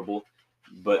is horrible.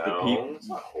 But no, the people, it's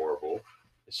not horrible.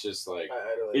 It's just like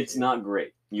I don't like it's it. not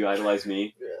great. You idolize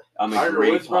me. Yeah. I'm a Tiger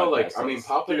great Woods, bro. Like podcast I mean, host.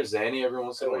 popping a Zanny every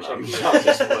once in a I while. wish I I'm could.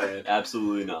 just playing.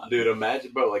 Absolutely not. Dude,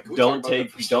 imagine, bro. Like, can we Don't talk about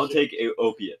take that for don't a second? take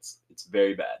opiates. It's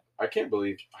very bad. I can't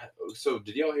believe. So,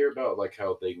 did y'all hear about like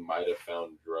how they might have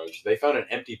found drugs? They found an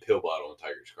empty pill bottle in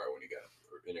Tiger's car when he got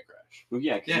in a crash. Well,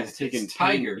 yeah, because Yeah, he's taking it's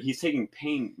Tiger. He's taking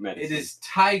pain medicine. It is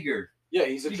Tiger. Yeah,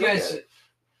 he's a You drug guys, addict.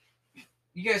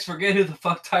 you guys forget who the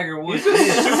fuck Tiger Woods He's a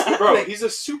is. super, bro. He's a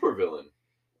super villain.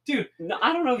 No,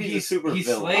 I don't know if he's a super he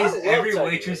villain. slays I love every Tiger.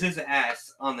 waitress's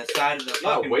ass on the side of the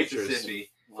Not fucking waitress. Mississippi.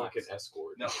 Fucking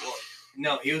escort. No, well,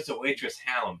 no, he was a waitress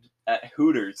hound. At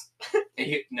Hooters.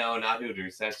 No, not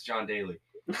Hooters. That's John Daly.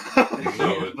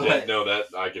 No, But- no, that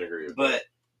I can agree with. But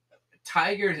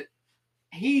Tiger,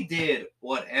 he did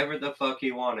whatever the fuck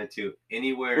he wanted to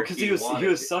anywhere Because he was wanted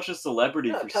to. such a celebrity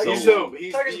Yeah, for Tiger's so long.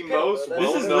 He's Tiger's the a most pimp,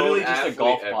 bro. This well-known is literally just a athlete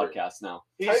golf ever. podcast now.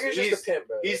 Tiger's just a pimp,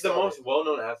 bro. He's That's the all most it is.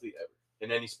 well-known athlete ever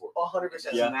in any sport. 100%.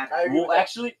 Doesn't Yeah. matter. I agree Well, with that.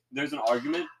 actually, there's an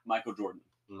argument. Michael Jordan.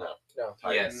 No. No.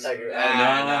 Tiger. Yes. Tiger.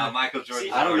 No, Michael Jordan.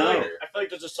 See, I don't know. I feel like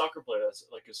there's a soccer player that's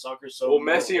like a soccer so. Well,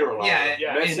 Messi and Ronaldo. Yeah,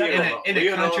 Yeah, in, Messi in, and a, in a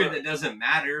Leonardo- country that doesn't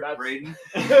matter, That's- Braden.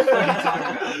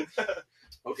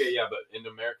 But Okay, yeah, but in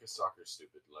America, soccer's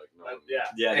stupid. Like, no one, Yeah.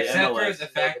 Yeah, the Except for MLS. the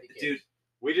fact, Nobody cares. dude,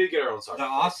 we did get our own soccer. the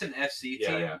Austin FC Yeah,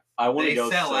 team, yeah. I want to they go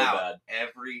sell so out bad.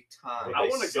 every time. I They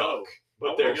want to go. suck, I but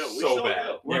wanna they're go. We so should bad.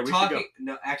 go. We're Yeah, we should talking. go.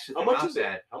 No, actually, How they're much not is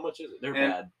bad. it? How much is it? They're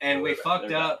And, bad. and we They're bad. fucked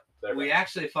They're up. They're We bad.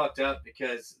 actually fucked up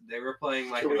because they were playing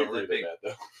like Can an we agree Olympic.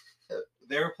 they're bad, though?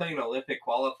 They were playing an Olympic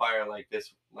qualifier like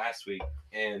this last week,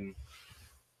 and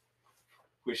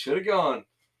we should have gone.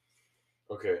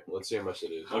 Okay, let's see how much it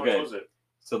is. How Okay. much was it?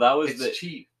 So that was It's the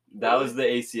cheap. was the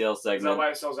ACL Is that segment. why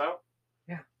it sells out?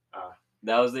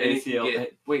 That was the And you can ACL.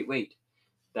 get- Wait.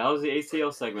 That was the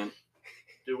ACL segment.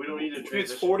 Dude, we don't need to It's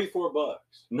transition. $44.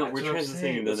 No, That's we're what I'm transitioning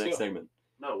saying. into the Let's next go. segment.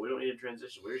 No, we don't need to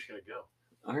transition. We're just gonna go.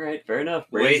 All right, fair enough.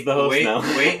 Brady's the host wait, now.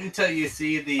 wait until you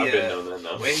see the. I've been known that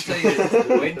now. Wait until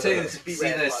you Be see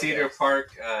Rad the podcast. Cedar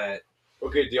Park.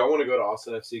 Okay, do y'all want to go to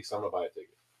Austin FC? Because I'm going to buy a ticket.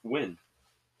 Win.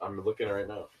 I'm looking right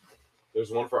now.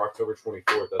 There's one for October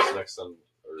 24th. That's next Sunday.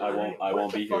 I won't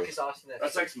What be the fuck here. is Austin FC?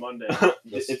 That's next Monday.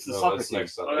 It's the no, soccer that's team.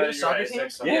 next Oh, Sunday. yeah, you're Soccer right, it's team?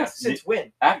 next Sunday. Yeah. Since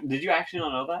when? Did you actually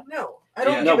not know that? No, I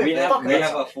don't. Yeah. No, give we a have- fuck we about have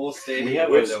a soccer. full stadium. We have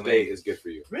Which domain. date is good for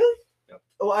you? Really? Yep.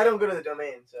 Oh, I don't go to the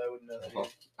domain, so I wouldn't know that. Well,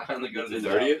 I only go to That's the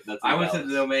in 30th? Dallas. That's in I went to the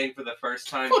Dallas. domain for the first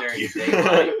time Fuck during you.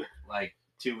 daylight, like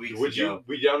 2 weeks Would ago.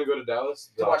 you be down to go to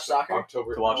Dallas? To watch soccer?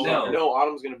 October. To watch No. soccer? No,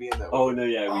 Autumn's going to be in that. Oh one. no,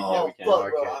 yeah, we Oh, can. fuck, I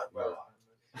bro. can't, bro.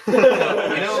 You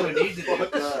know what we need to do?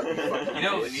 Fuck up, you fucking You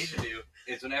know what we idiots. need to do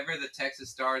is whenever the Texas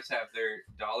Stars have their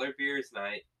dollar beers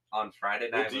night on Friday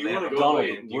Well, night. do when you they wanna have a go Donald,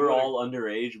 game- away? Do you we're wanna- all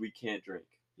underage. We can't drink.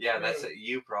 Yeah, that's a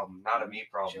you problem, not a me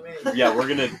What you problem. mean? Yeah, we're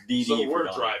gonna DD. So for we're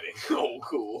Donald. driving. Oh,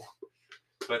 cool.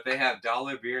 But they have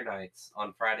dollar beer nights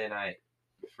on Friday night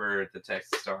for the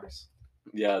Texas Stars.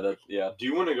 Yeah, yeah. Do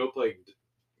you want to go play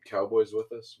Cowboys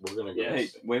with us? We're going to go.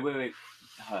 Yes. Hey, wait.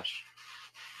 Hush.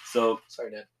 So,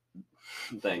 Sorry, Dad.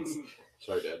 thanks.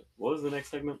 Sorry, Dad. What was the next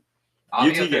segment? I'll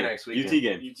be UT up there game. next weekend. UT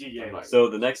game. UT game. Nice. So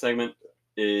the next segment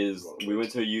is we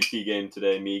went to a UT game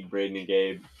today. Me, Braden, and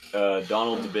Gabe.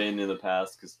 Donald's been in the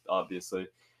past because obviously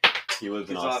he lives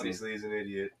in Because Austin. obviously he's an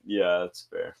idiot. Yeah, that's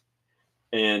fair.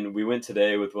 And we went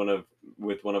today with one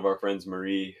of our friends,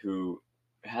 Marie, who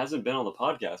hasn't been on the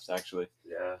podcast actually.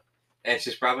 Yeah. And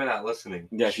she's probably not listening.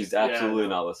 Yeah, she's absolutely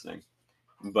not listening.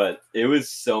 But it was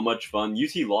so much fun.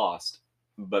 UT lost,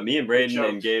 but me and Braden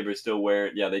and choked. Gabe are still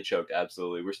wearing. Yeah, they choked.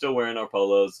 Absolutely, we're still wearing our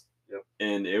polos. Yep.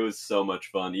 And it was so much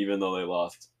fun, even though they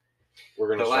lost. We're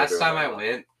going The to last time I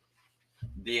went,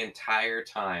 the entire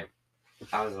time,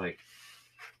 I was like,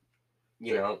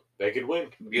 you know, They could win.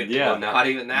 beautiful. Yeah. Not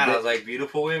even that. I was like,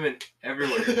 beautiful women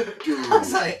everywhere. Dude, I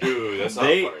was like- that's not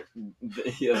They-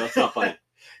 funny. Yeah, that's not funny.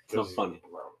 It's not funny.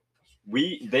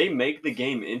 They make the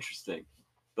game interesting,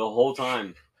 the whole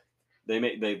time. They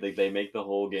make the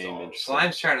whole game all- interesting.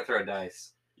 Slime's trying to throw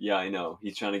dice. Yeah, I know.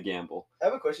 He's trying to gamble. I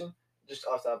have a question, just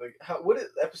off topic. What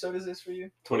episode is this for you?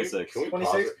 26. Can we pause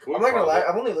 26? it? Can we I'm not gonna pause lie. it?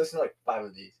 I've only listened to like 5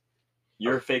 of these.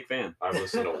 You're a fake fan. I've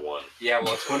listened to one. Yeah,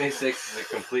 well, 26 is a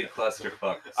complete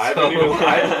clusterfuck. I haven't even.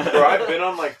 I've been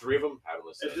on like 3 of them. I haven't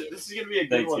listened to any of them. This is gonna be a good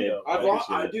Thanks, one Gabe. though. I've I lost,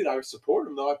 appreciate it. I support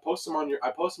them though. I post them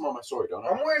on my story, don't I?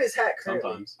 I'm wearing his hat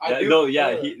currently. Sometimes. I do. No,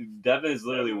 yeah. Devin is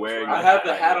literally wearing. I the have the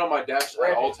right hat now. on my dash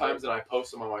Right. at all times, and I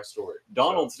post them on my story.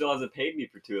 Donald So, still hasn't paid me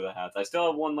for 2 of the hats. I still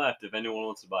have 1 left if anyone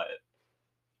wants to buy it.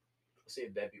 Let's see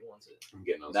if Debbie wants it. I'm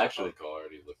getting on Actually, the call. I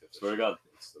already looked at this. swear to God.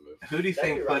 It's the move. Who do you That'd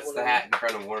think be right puts one the of hat in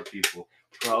front of more people?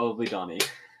 Probably Donnie.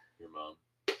 Your mom,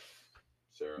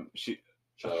 Sarah. She.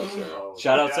 Shout out Sarah. Oh,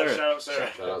 Shout out yeah, Sarah. Shout out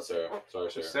Sarah. Shout out Sarah.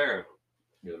 Sorry, Sarah. Sarah,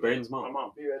 You're the man. Braden's My mom.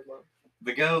 mom. Be right, Mom.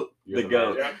 the goat. You're The the man.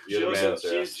 goat. Yeah, You're the man,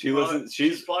 Sarah. She listens-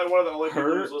 she's- probably one of the only people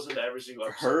her- who's listened to every single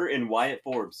episode. Her and Wyatt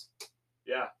Forbes.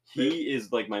 Yeah. He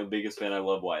is like my biggest fan. I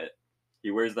love Wyatt. He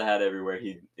wears the hat everywhere.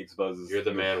 He exposes. You're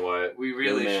the man, Wyatt. We You're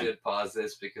really the man. should pause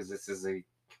this because this is a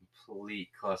complete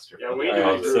cluster. Yeah, we All do.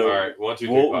 right, Pause it. so all right, 1, 2,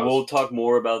 3, We'll pause. talk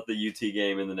more about the UT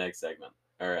game in the next segment.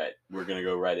 All right, we're gonna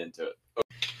go right into it.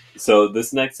 So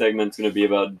this next segment's gonna be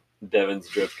about Devin's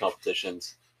drift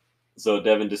competitions. So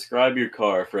Devin, describe your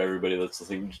car for everybody that's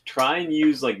listening. Try and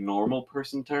use like normal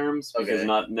person terms because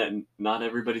Okay. not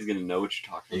everybody's gonna know what you're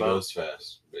talking It about. goes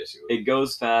fast, basically. It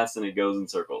goes fast and it goes in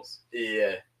circles.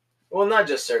 Yeah. Well, not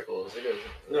just circles. It goes,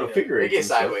 No, yeah, figure it eights gets and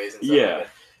stuff. sideways and stuff. Yeah. Like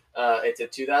that. It's a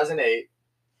 2008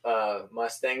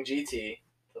 Mustang GT,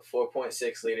 a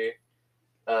 4.6 liter,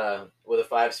 with a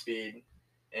 5-speed,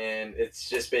 and it's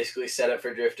just basically set up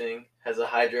for drifting. Has a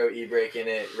hydro e-brake in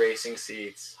it, racing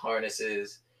seats,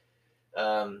 harnesses.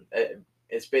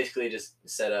 It's basically just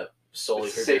set up solely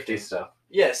for safety drifting. stuff.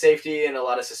 Yeah, safety and a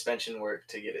lot of suspension work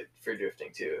to get it for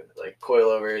drifting too, like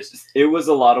coilovers. It was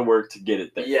a lot of work to get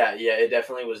it there. Yeah, it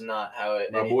definitely was not how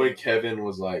it. My boy Kevin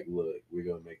was like, "Look, we're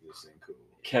gonna make this thing cool."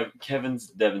 Kevin's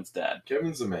Devin's dad.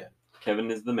 Kevin's the man. Kevin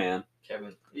is the man.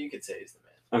 Kevin, you could say he's the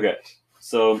man. Okay,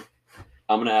 so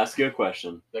I'm gonna ask you a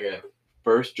question. Okay.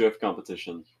 First drift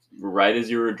competition. Right as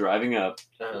you were driving up,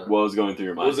 what was going through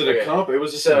your mind? Was it a Okay. comp? It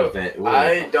was just So, an event. It wasn't a I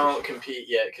competition. don't compete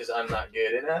yet because I'm not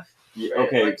good enough. Yeah, right,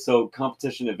 okay, like- so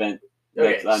competition event.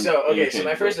 Okay, that's so my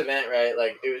interchangeable. first event, right?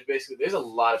 Like it was basically there's a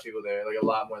lot of people there, like a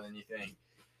lot more than you think,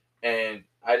 and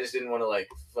I just didn't want to like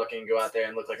fucking go out there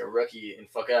and look like a rookie and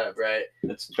fuck up, right?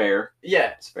 It's fair.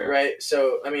 Yeah, It's fair. right.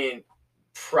 So I mean,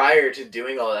 prior to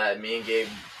doing all that, me and Gabe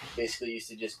basically used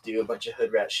to just do a bunch of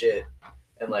hood rat shit,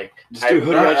 and like Just do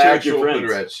hood Not rat shit with your actual hood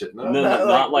friends. rat shit. No, No, Not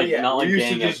not like- like yeah. not like we used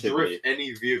to gang just activity. drift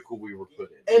any vehicle we were put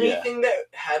in. anything that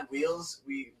had wheels,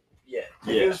 if Yeah.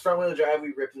 it was front wheel drive,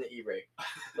 we ripped in the e-brake,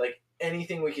 like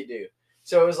anything we could do.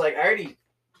 So it was like I already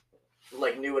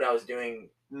like knew what I was doing.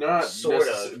 Not Sort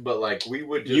necess- but like we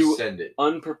would just You- send it.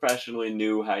 Unprofessionally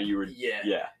knew how you were.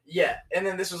 Yeah. Yeah. And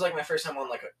then this was like my first time on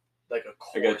like a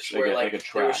course Like a- where like a there was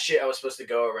track. shit I was supposed to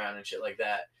go around and shit like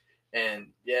that.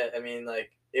 And yeah, I mean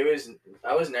like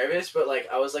I was nervous, but like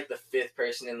I was like the fifth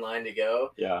person in line to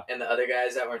go, Yeah. and the other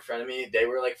guys that were in front of me, they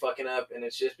were like fucking up, and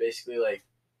it's just basically like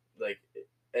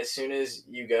as soon as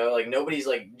you go, like nobody's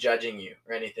like judging you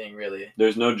or anything really.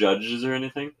 There's no judges or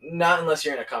anything. Not unless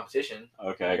you're in a competition.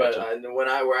 Okay, I But gotcha.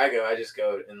 where I go, I just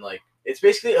go and like it's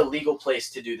basically a legal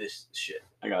place to do this shit.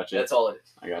 I gotcha. That's all it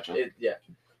is. I gotcha.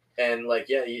 And like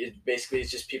basically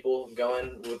it's just people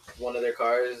going with one of their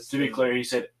cars. To be and- clear, he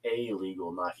said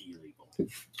illegal, not illegal.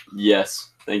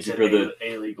 Yes. Thank He you said for the.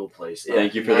 a legal place. Yeah.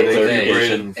 Thank you for Not the today.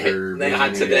 clarification. For Hey,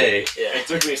 Not today. Yeah, It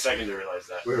took me a second to realize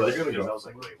that. Wait, but- we're gonna because go. I was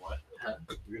like, wait, what?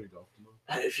 We're gonna golf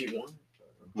tomorrow. if you want.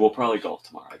 We'll probably golf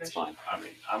tomorrow. It's fine. I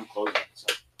mean, I'm closing.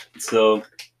 So. So,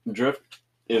 drift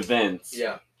events.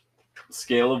 Yeah.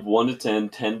 Scale of 1 to 10,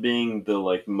 10 being the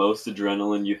like most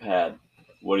adrenaline you've had.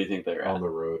 What do you think they're at? On the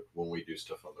road, when we do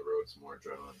stuff on the road, it's more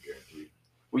adrenaline guaranteed.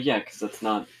 Well, yeah, because that's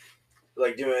not.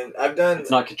 Like I've done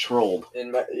It's not controlled.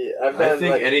 I've I done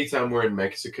think like anytime we're in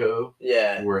Mexico,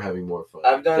 yeah. we're having more fun.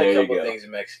 I've done There a you couple go. things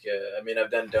in Mexico. I mean, I've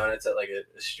done donuts at like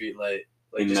a street light,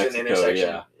 like In just Mexico, an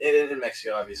intersection. yeah. In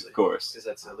Mexico, obviously, Of course. because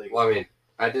that's illegal. Well, I mean,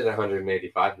 I did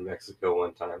 185 in Mexico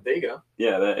one time. There you go.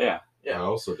 Yeah, yeah. Yeah. I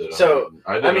also did. So, 100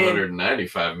 I did I mean,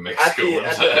 195 in At Mexico. the, one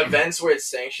at the time. events where it's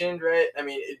sanctioned, right? I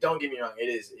mean, don't get me wrong, it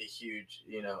is a huge,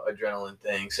 adrenaline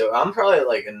thing. So I'm probably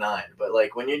like a 9, but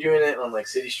like when you're doing it on like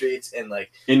city streets and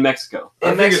like In Mexico. I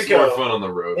in think Mexico, it's more fun on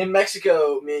the road. in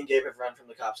Mexico, me and Gabe have run from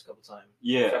the cops a couple times.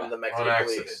 Yeah. From the Mexican On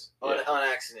police accident. on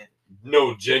accident.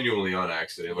 No, genuinely on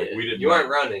accident. Like Yeah. we did. You not- weren't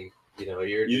running. You're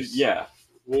You, just yeah.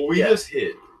 Well, we Yeah. just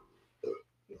hit.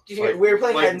 Like- we were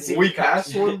playing hide and seek. We with cops.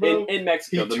 passed one, bro. In He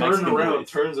Mexico, the turned Mexican around, police.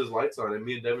 turns his lights on, and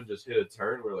me and Devin just hit a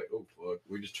turn. We're like, oh fuck!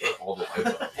 We just turned all the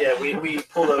lights off. Yeah, we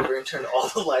pulled over and turned all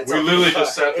the lights We off. literally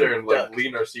just sat there and like ducked.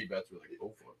 leaned our seatbelts. We're like,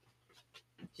 oh fuck!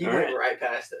 He All went right. right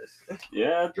past us.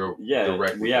 Yeah. Drove Yeah.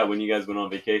 directly. Yeah, when you guys went on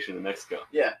vacation in Mexico.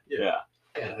 Yeah. Yeah.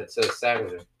 yeah. It's a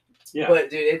Saturday. Yeah. But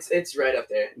dude, it's right up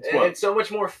there. It's And what? it's so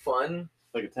much more fun.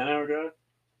 Like a 10-hour drive?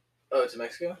 Oh, to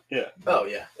Mexico? Yeah. Oh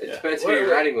yeah. It Yeah. depends who What- you're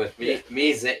what- riding with. yeah.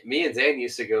 Me and Zane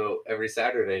used to go every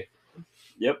Saturday.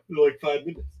 like 5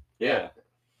 minutes. Yeah.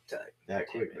 That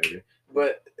quick, baby.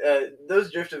 But those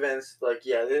drift events, like,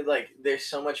 yeah, they're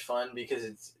so much fun because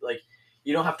it's like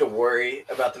you don't have to worry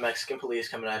about the Mexican police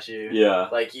coming at you. Yeah.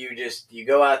 Like you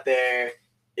go out there.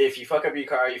 If you fuck up your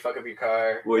car, you fuck up your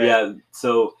car. Well, right? yeah.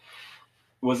 So,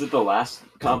 was it the last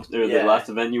the Yeah. last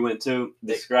event you went to?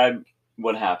 Describe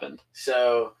what happened.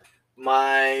 So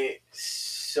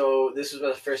this was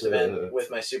my first event with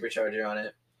my supercharger on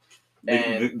it.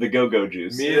 And The go-go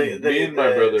juice. Me and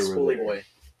my brother were Spoolie there. boy,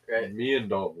 right? Me and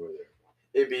Dalton were there.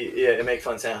 It'd make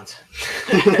fun sounds.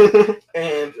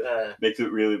 And makes a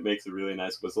really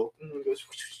nice whistle. it goes,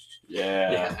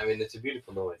 Yeah. Yeah, I mean it's a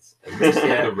beautiful noise.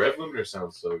 Yeah. The rev limiter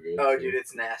sounds so good. oh too. dude,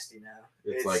 it's nasty now.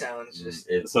 It's it like sounds just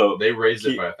So they raised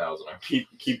keep- it by 1,000.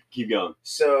 keep going.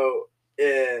 so.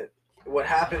 What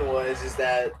happened was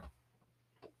that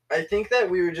I think that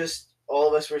we were just all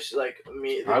of us were like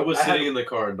me. I was had- sitting in the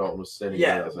car and Dalton was standing.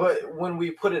 Yeah, right outside. but when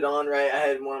we put it on, right, I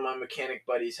had one of my mechanic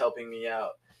buddies helping me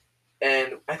out.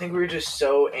 And I think we were just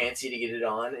so antsy to get it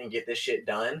on and get this shit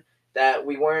done that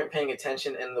we weren't paying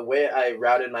attention. And the way I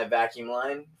routed my vacuum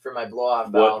line for my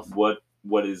blow-off valve.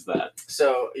 What is that?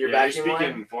 So your Yeah, vacuum you're line.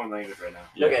 speaking foreign language right now.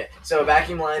 Yeah. Okay, so a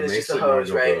vacuum line It is makes just a it hard hose,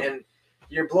 to right? blow. And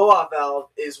your blow-off valve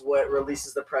is what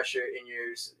releases the pressure in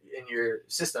your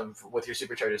system with your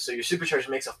supercharger. So your supercharger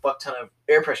makes a fuck ton of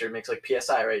air pressure. It makes like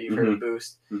PSI, right? You've heard of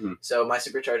boost. Mhm. So my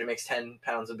supercharger makes 10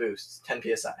 pounds of boost, 10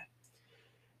 PSI.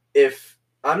 If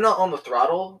I'm not on the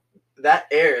throttle, that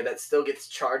air that still gets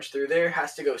charged through there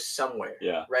has to go somewhere.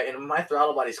 Yeah. Right. And when my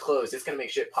throttle body's closed, it's gonna make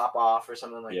shit pop off or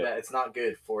something like Yep. that. It's not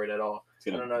good for it at all. It's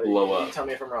I gonna don't know. blow You up. can tell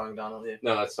me if I'm wrong, Donald. Yeah.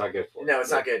 No, that's not good for No,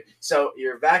 it's not good. So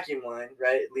your vacuum line,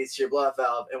 right, leads to your blow-off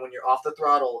valve, and when you're off the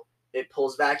throttle, it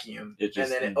pulls vacuum, It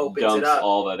just and then it opens dumps it up,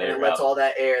 all that and air it lets out. all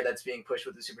that air that's being pushed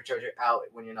with the supercharger out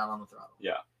when you're not on the throttle.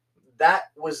 Yeah. That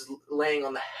was laying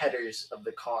on the headers of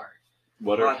the car.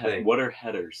 What One thing. are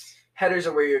headers? Headers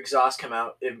are where your exhaust come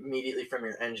out immediately from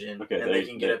your engine, Okay, and they- they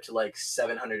can get they- up to like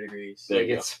 700 degrees. There They you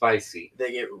get go. spicy.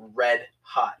 They get red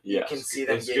hot. Yes. You can see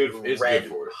them It's get good- it's red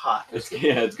good for it. hot.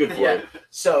 Yeah, it's good for Yeah. it.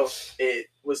 So it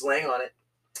was laying on it,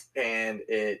 and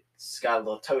it's got a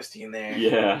little toasty in there.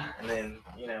 Yeah. And then,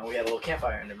 we had a little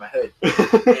campfire under my hood.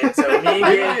 And so me and We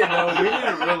Gabe,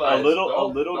 didn't realize. A little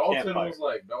Dalton campfire. was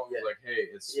like, Yeah. hey,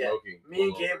 it's Yeah. smoking. me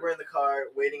and Pull Gabe over. were in the car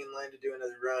waiting in line to do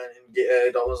another run,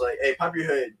 and Dalton was like, "Hey, pump your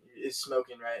hood. It's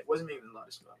smoking, right?" It wasn't even a lot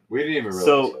of smoke. We didn't even realize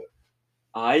So- it.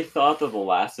 I thought that the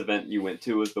last event you went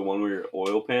to was the one where your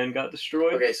oil pan got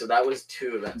destroyed. Okay, so that was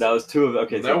 2 events. That was 2 of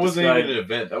okay. that so wasn't describe, even an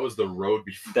event. That was the road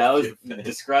before. that was the event.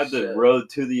 describe the Shit. road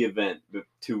to the event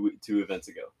 2 events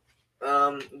ago.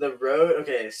 The road.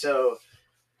 Okay, so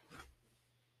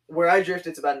where I drift,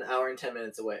 it's about an hour and 10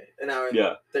 minutes away. An hour and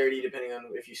Yeah. 30, depending on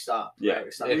if you stop. Yeah. Right,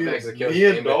 or stop. In Me Mexico, and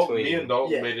in Dalton, between.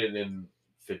 Yeah. made it in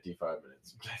 55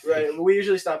 minutes. Right. We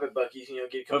usually stop at Buc-ee's.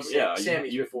 Get a couple Yeah,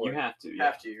 Sammy's you before. have to. Yeah,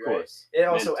 Have to, of right? course. It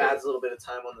also Mandatory. adds a little bit of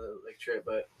time on the trip,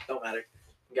 but don't matter.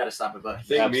 You got to stop at I Buc-ee's. think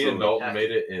me Absolutely. and Dalton Have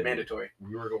made it in. Mandatory.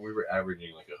 We were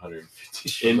averaging like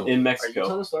 150. in Are you Mexico.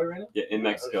 telling the story right now? Yeah, in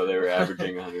Mexico they were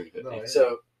averaging 150. No, I-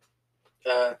 So,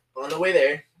 on the way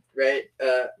there, right,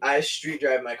 I street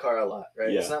drive my car a lot, right?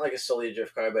 Yeah. It's not like a solely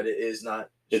drift car, but it is not.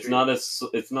 It's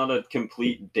street- not a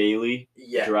complete daily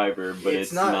Yeah. driver, but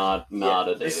It's it's not- not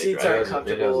a The daily seats driver. aren't It has a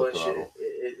comfortable and shit. throttle.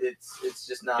 It's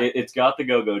just not. It's got the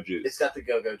go-go juice. It's got the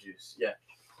go-go juice, yeah.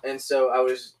 And so I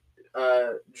was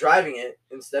driving it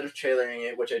instead of trailering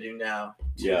it, which I do now,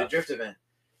 to Yeah. the drift event.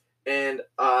 And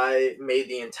I made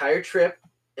the entire trip,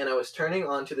 and I was turning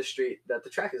onto the street that the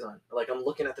track is on. Like, I'm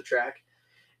looking at the track,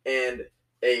 and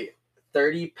a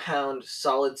 30-pound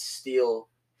solid steel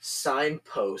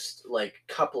signpost, like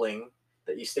coupling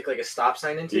that you stick like a stop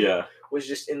sign into, Yeah. was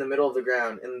just in the middle of the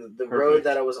ground. And the Perfect. road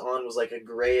that I was on was like a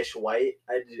grayish white.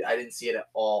 I didn't see it at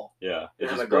all. Yeah. It And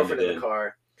I had just my girlfriend blended in the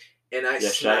car, and I Yeah,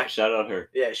 smacked. shout out her.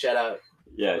 Yeah, shout out.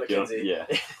 Yeah, Mackenzie. yeah.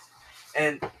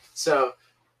 And so,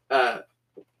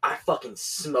 I fucking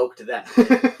smoked that,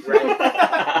 right?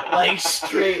 Like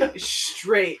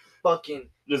straight fucking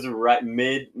Just right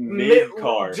mid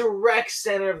car. direct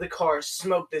center of the car,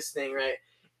 smoked this thing, right?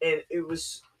 And it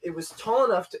was tall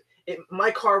enough to.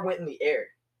 My car went in the air,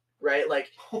 right?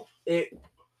 Like it.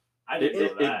 I It, didn't know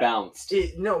it, that. it bounced.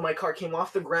 No, my car came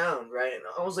off the ground, right? And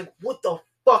I was like, "What the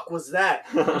fuck was that?"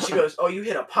 And she goes, "Oh, you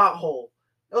hit a pothole."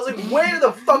 I was like, "Where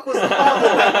the fuck was the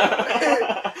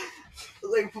pothole?"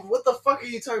 Like, what the fuck are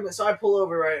you talking about? So I pull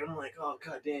over, right? And I'm like, "Oh,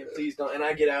 god damn, please don't." And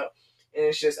I get out, and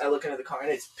it's just I look into the car,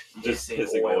 and it's Just pissing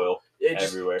pissing oil It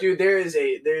just, everywhere. dude.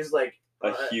 There's like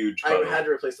A huge I puddle had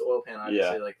to replace the oil pan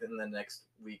obviously, Yeah. like in the next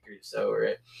week or so,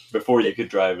 right? before you could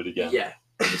drive it again. Yeah.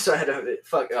 So I had to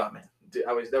fuck. Oh man, dude,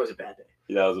 that was a bad day.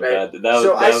 That was a Right. bad. That was, So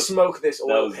that I was, smoke this that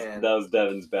oil was pan, that was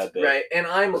Devin's bad day. right? And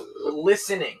I'm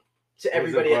listening to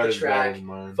everybody at the track,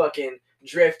 fucking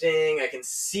drifting. I can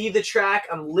see the track.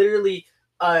 I'm literally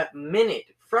a minute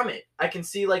from it. I can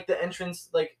see like the entrance.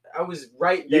 Like I was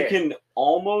right there. You can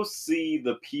almost see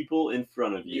the people in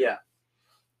front of you. Yeah.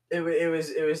 It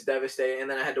was devastating,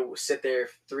 and then I had to sit there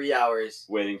 3 hours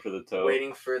Waiting for the tow.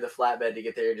 waiting for the flatbed to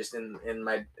get there, just in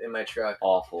my truck,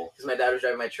 Awful. because my dad was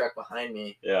driving my truck behind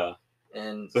me, Yeah.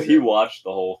 and So he watched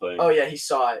the whole thing. Oh yeah, he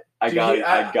saw it. I Dude,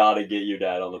 gotta get your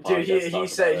dad on the podcast. Dude, to he talk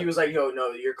said about he it. was like, "Yo,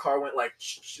 no, your car went like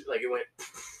it went."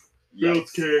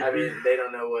 Yikes. I mean, they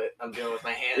don't know what I'm doing with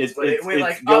my hands, It's- but it's- it went it's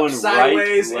like up going right,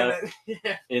 sideways, left. and then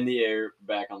yeah. in the air,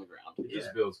 back on the ground.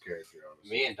 Just Bill's character, honestly.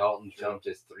 Me and Dalton jumped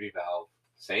his 3-valve.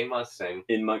 Same Mustang.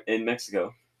 In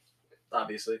Mexico.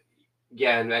 Obviously.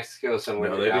 Yeah, in Mexico, somewhere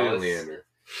No, near they Dallas. didn't Leander.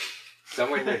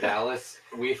 Somewhere near Dallas,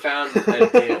 we found a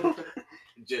dip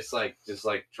just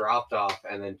dropped off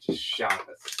and then just shot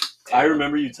us. I And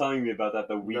remember you telling me about that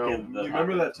the No, weekend. you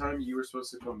remember that time you were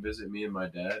supposed to come visit me and my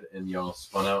dad, and y'all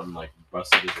spun out and like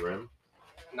busted his rim?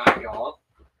 Not y'all.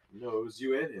 No, it was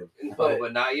you and him. No, But-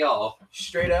 but not y'all.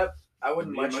 Straight up, I would Me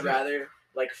and much my dad. rather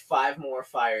like 5 more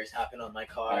fires happen on my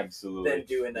car Absolutely. than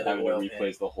do another Having oil to pan.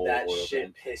 replace the whole That oil shit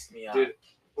pan. pissed me off. Dude,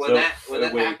 when So,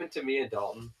 that wait. happened to me and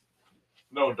Dalton,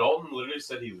 No, Dalton literally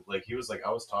said he was like,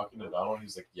 I was talking to Donald,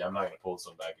 he's like, yeah, I'm not gonna pull this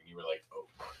one back, and you were like, oh.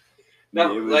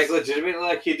 No, it was, like legitimately,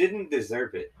 like he didn't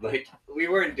deserve it. Like we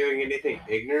weren't doing anything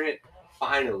ignorant.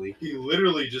 Finally, He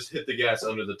literally just hit the gas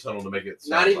under the tunnel to make it.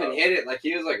 not sound even loud. hit it. Like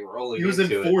he was like rolling. He was in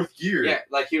into it. fourth gear. Yeah,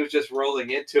 like he was just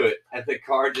rolling into it, and the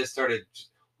car just started.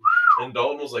 And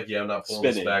Dalton was like, "Yeah, I'm not pulling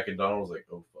this Spinning. back." And Dalton was like,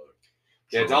 "Oh fuck."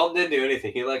 Yeah, So- Dalton didn't do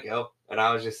anything. He let go, and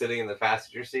I was just sitting in the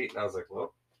passenger seat, and I was like,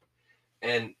 "Well."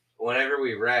 And whenever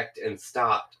we wrecked and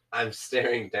stopped, I'm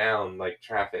staring down like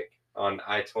traffic on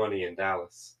I-20 in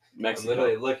Dallas. Mexico. I'm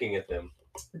literally looking at them.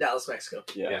 Dallas, Mexico.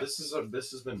 Yeah. This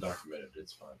has been documented.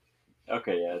 It's fine.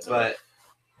 Okay, yeah. It's But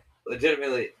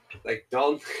legitimately, like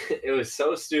Dalton, it was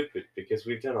so stupid because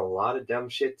we've done a lot of dumb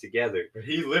shit together. But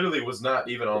he literally was not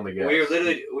even on the gas. We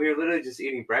were literally just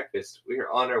eating breakfast. We were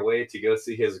on our way to go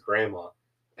see his grandma,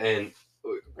 and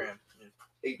Graham.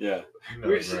 yeah. No,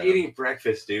 we were just Graham. eating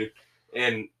breakfast, dude,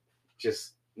 and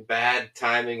just bad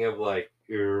timing of like,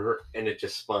 and it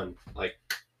just spun. Like,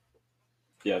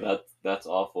 Yeah, that's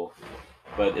awful.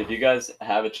 But if you guys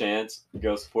have a chance,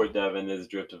 go support Devin at his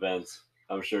drift events.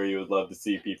 I'm sure you would love to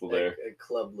see people there. A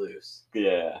club loose.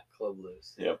 Yeah. Club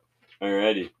loose. Yep.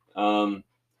 Alrighty.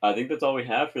 I think that's all we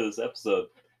have for this episode.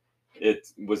 It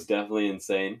was definitely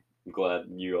insane. I'm glad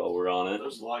you all were on it.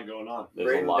 There's a lot going on. There's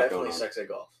Braden a lot going definitely on. sucks at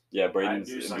golf. Yeah, I do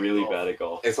Braden's suck at really golf. bad at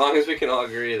golf. as long as we can all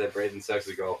agree that Braden sucks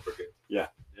at golf, we're good.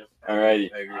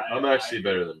 Alrighty. I agree. I'm actually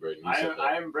better than Braden. You said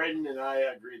I am Braden, and I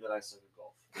agree that I suck at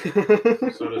golf.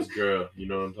 that. So does Girl. You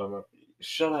know what I'm talking about?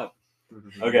 Shut up.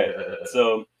 Okay,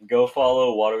 so go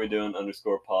follow What Are We Doing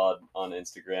 _pod on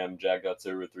Instagram. Jack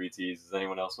Gutzer with 3 T's. Does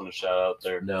anyone else want to shout out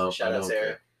there? No. Shout I out don't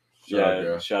Sarah.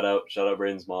 care. Yeah, shout out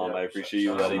Braden's mom. Yeah, I appreciate you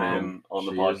shout out letting mom. him on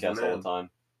the She is the podcast all man. the time.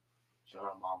 Shout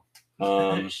out,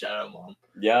 Mom. Shout out, mom.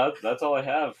 Yeah, that's all I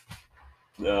have.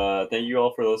 Thank you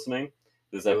all for listening.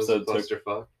 This It was a episode took.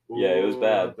 clusterfuck. Yeah, it was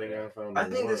bad. I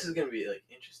think this is gonna be like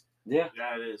interesting. Yeah,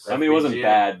 Yeah, it is. I mean it wasn't FBGM.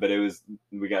 bad, but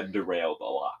we got derailed a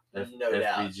lot. No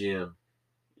doubt. FBGM.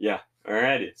 Yeah.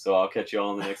 Alrighty, so I'll catch you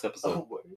all in the next episode. Oh, boy.